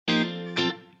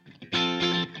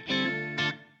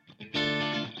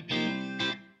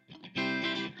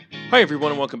Hi,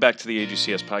 everyone, and welcome back to the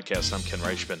AGCS podcast. I'm Ken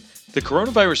Reichman. The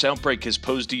coronavirus outbreak has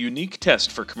posed a unique test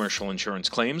for commercial insurance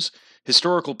claims.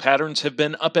 Historical patterns have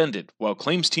been upended, while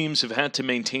claims teams have had to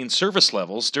maintain service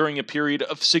levels during a period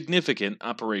of significant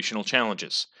operational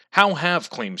challenges. How have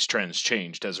claims trends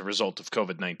changed as a result of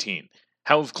COVID-19?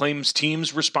 How have claims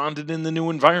teams responded in the new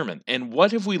environment? And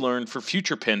what have we learned for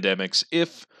future pandemics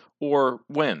if or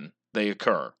when they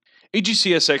occur?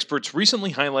 AGCS experts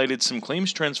recently highlighted some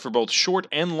claims trends for both short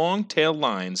and long-tail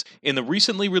lines in the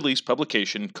recently released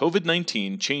publication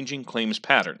COVID-19 Changing Claims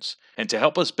Patterns. And to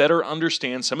help us better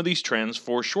understand some of these trends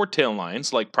for short-tail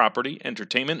lines like property,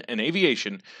 entertainment, and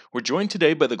aviation, we're joined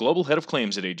today by the Global Head of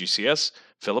Claims at AGCS,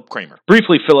 Philip Kramer.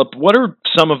 Briefly, Philip, what are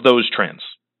some of those trends?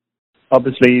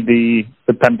 Obviously,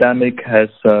 the pandemic has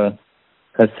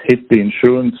hit the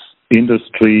insurance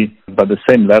industry by the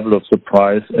same level of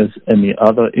surprise as any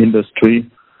other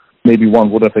industry. Maybe one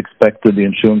would have expected the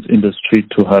insurance industry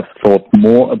to have thought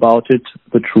more about it.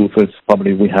 The truth is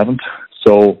probably we haven't.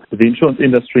 So the insurance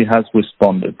industry has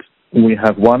responded. We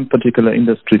have one particular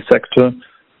industry sector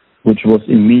which was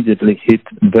immediately hit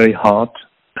very hard,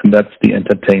 and that's the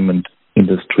entertainment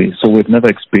industry. So we've never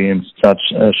experienced such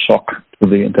a shock to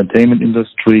the entertainment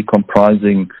industry,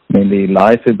 comprising mainly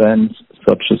live events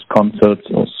such as concerts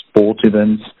or sport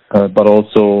events, but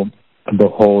also the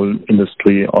whole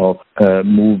industry of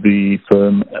movie,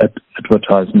 film,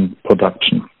 advertising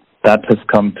production. That has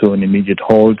come to an immediate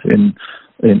halt in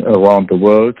around the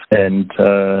world, and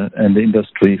the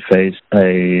industry faced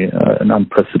an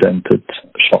unprecedented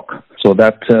shock. So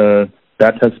that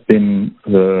has been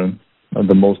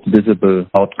the most visible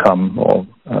outcome or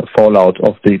fallout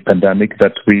of the pandemic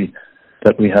that we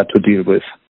had to deal with.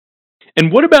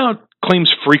 And what about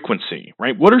claims frequency,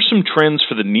 right? What are some trends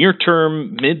for the near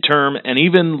term, midterm, and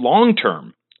even long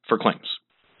term for claims?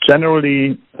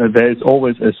 Generally, there is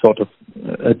always a sort of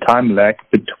a time lag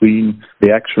between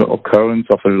the actual occurrence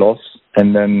of a loss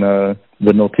and then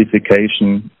the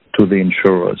notification to the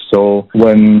insurer. So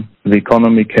when the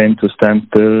economy came to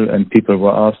standstill and people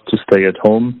were asked to stay at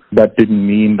home, that didn't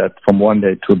mean that from one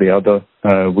day to the other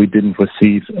we didn't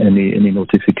receive any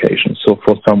notifications. So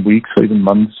for some weeks or even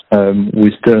months,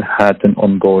 we still had an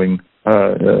ongoing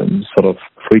sort of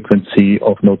frequency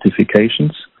of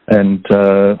notifications. And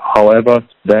however,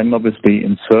 then obviously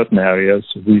in certain areas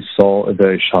we saw a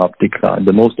very sharp decline.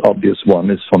 The most obvious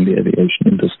one is from the aviation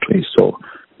industry. So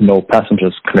no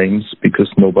passengers claims because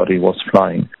nobody was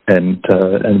flying. And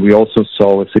we also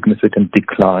saw a significant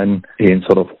decline in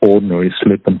sort of ordinary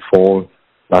slip and fall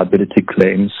liability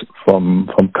claims from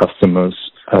customers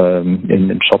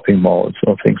in shopping malls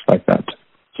or things like that.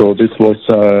 So this was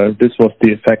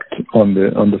the effect on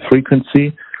the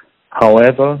frequency.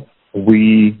 However,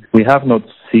 we have not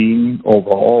seen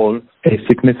overall a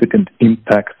significant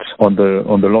impact on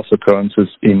the loss occurrences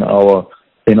in our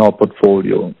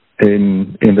portfolio.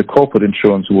 In the corporate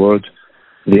insurance world,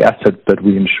 the assets that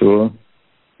we insure,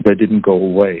 they didn't go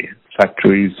away.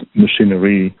 Factories,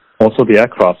 machinery, also the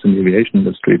aircraft in the aviation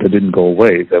industry, they didn't go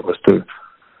away. They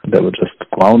were just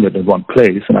grounded in one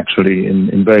place and actually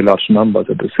in very large numbers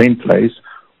at the same place,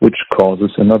 which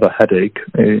causes another headache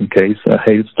in case a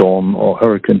hailstorm or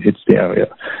hurricane hits the area.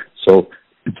 So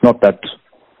it's not that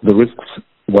the risks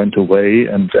went away,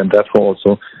 and therefore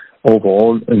also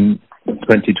overall in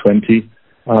 2020,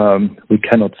 we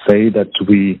cannot say that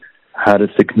we had a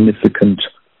significant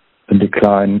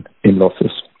decline in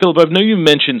losses. Philip, I know you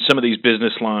mentioned some of these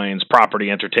business lines,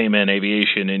 property, entertainment,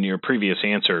 aviation, in your previous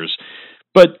answers,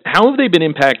 but how have they been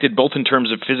impacted both in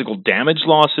terms of physical damage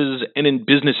losses and in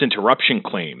business interruption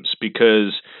claims?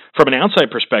 Because from an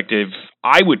outside perspective,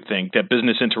 I would think that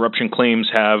business interruption claims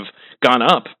have gone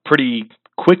up pretty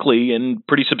quickly and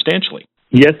pretty substantially.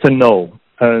 Yes and no.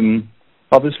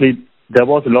 Obviously, there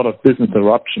was a lot of business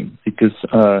interruption because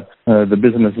the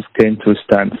businesses came to a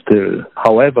standstill.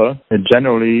 However,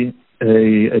 generally,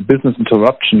 a business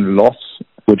interruption loss,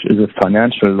 which is a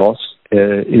financial loss,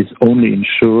 is only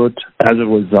insured as a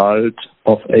result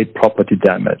of a property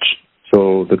damage.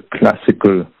 So the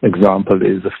classical example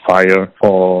is a fire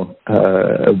or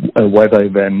a weather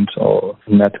event or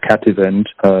nat cat event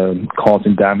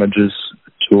causing damages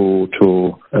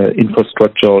to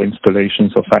infrastructure or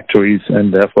installations or factories,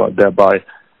 and thereby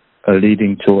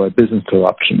leading to a business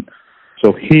interruption.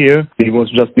 So here, it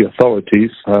was just the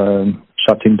authorities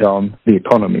shutting down the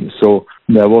economy. So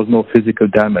there was no physical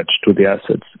damage to the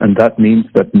assets. And that means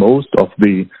that most of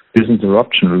the business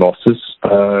interruption losses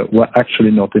were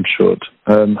actually not insured.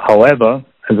 However,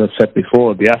 as I said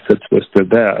before, the assets were still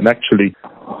there. And actually,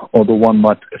 although one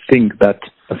might think that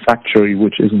a factory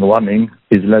which isn't running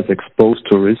is less exposed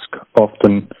to risk,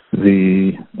 often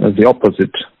the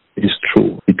opposite is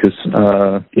true. Because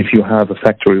if you have a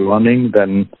factory running,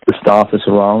 then the staff is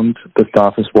around, the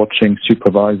staff is watching,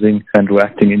 supervising, and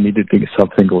reacting immediately if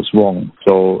something goes wrong.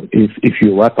 So if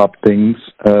you wrap up things,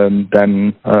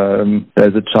 then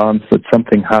there's a chance that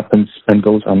something happens and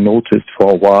goes unnoticed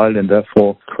for a while, and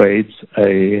therefore creates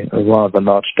a rather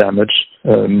large damage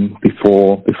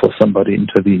before somebody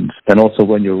intervenes. And also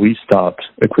when you restart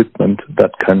equipment,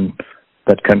 that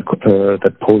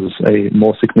poses a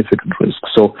more significant risk.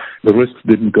 So the risks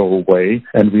didn't go away,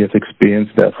 and we have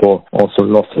experienced, therefore, also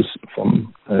losses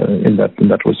from in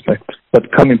that respect.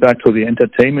 But coming back to the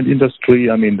entertainment industry,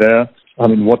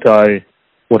 what I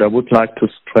would like to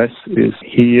stress is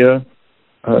here,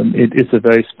 it is a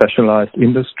very specialized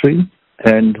industry,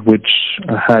 and which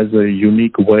has a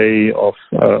unique way of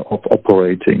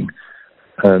operating,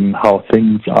 how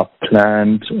things are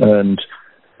planned, and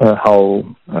how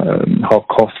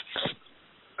costs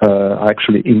are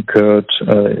actually incurred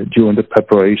during the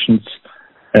preparations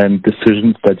and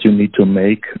decisions that you need to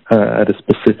make at a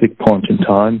specific point in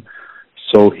time.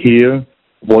 So here,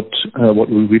 what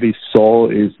we really saw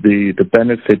is the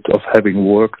benefit of having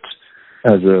worked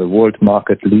as a world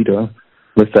market leader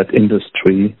with that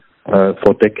industry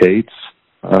for decades,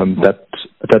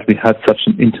 that we had such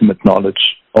an intimate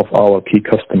knowledge of our key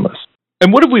customers.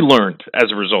 And what have we learned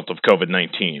as a result of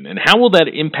COVID-19? And how will that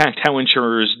impact how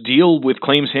insurers deal with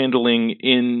claims handling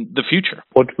in the future?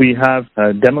 What we have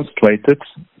demonstrated,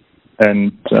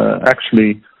 and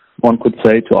actually one could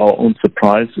say to our own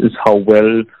surprise, is how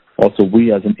well also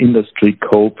we as an industry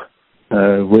cope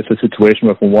with a situation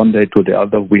where from one day to the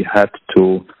other we had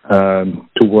to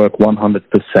work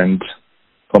 100%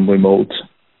 from remote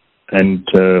and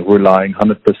relying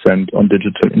 100% on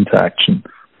digital interaction.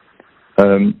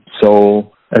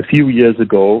 So a few years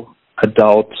ago, I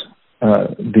doubt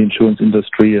the insurance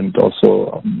industry and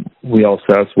also we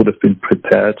ourselves would have been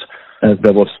prepared, as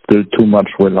there was still too much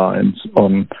reliance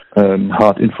on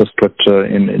hard infrastructure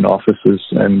in offices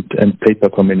and paper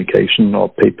communication or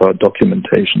paper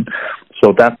documentation.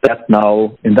 So that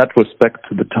now, in that respect,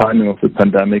 the timing of the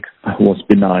pandemic was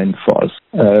benign for us.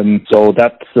 So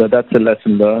that's a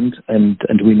lesson learned, and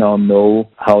we now know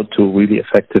how to really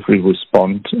effectively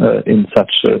respond in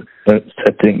such a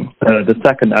setting. The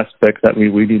second aspect that we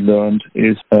really learned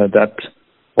is that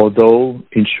although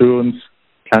insurance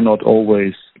cannot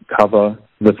always cover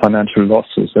the financial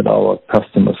losses that our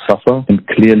customers suffer, and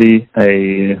clearly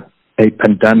a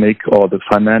pandemic or the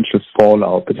financial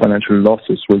fallout, the financial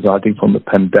losses resulting from the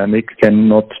pandemic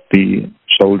cannot be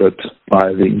shouldered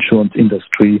by the insurance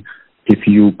industry. If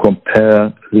you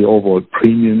compare the overall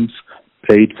premiums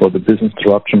paid for the business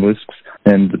interruption risks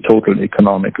and the total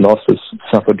economic losses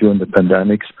suffered during the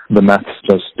pandemics, the maths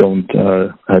just don't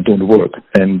work,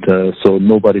 and so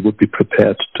nobody would be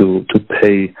prepared to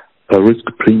pay a risk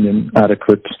premium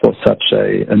adequate for such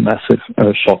a massive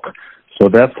shock. So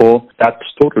therefore, that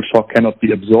total shock cannot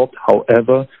be absorbed.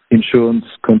 However, insurance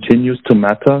continues to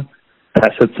matter.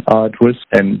 Assets are at risk,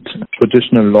 and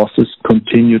traditional losses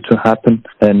continue to happen.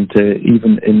 And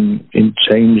even in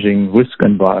changing risk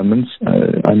environments,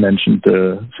 I mentioned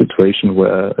the situation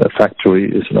where a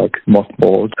factory is like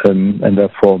mothballed and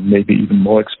therefore maybe even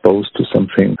more exposed to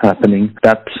something happening.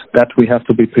 That we have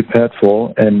to be prepared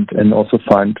for and also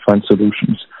find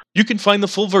solutions. You can find the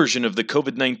full version of the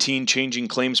COVID-19 Changing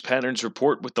Claims Patterns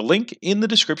report with the link in the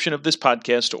description of this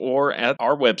podcast or at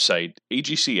our website,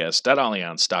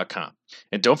 agcs.allianz.com.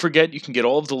 And don't forget, you can get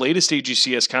all of the latest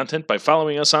AGCS content by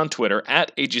following us on Twitter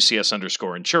at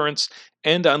AGCS_insurance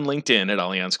and on LinkedIn at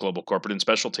Allianz Global Corporate and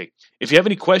Specialty. If you have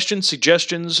any questions,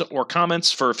 suggestions, or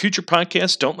comments for a future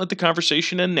podcast, don't let the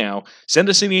conversation end now. Send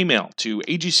us an email to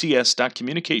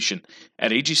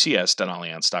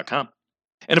agcs.communication@agcs.allianz.com.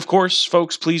 And of course,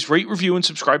 folks, please rate, review, and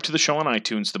subscribe to the show on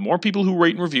iTunes. The more people who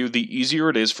rate and review, the easier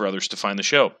it is for others to find the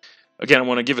show. Again, I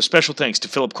want to give a special thanks to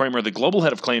Philip Kramer, the Global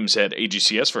Head of Claims at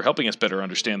AGCS, for helping us better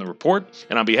understand the report.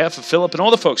 And on behalf of Philip and all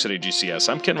the folks at AGCS,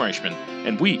 I'm Ken Reichman,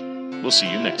 and we will see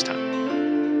you next time.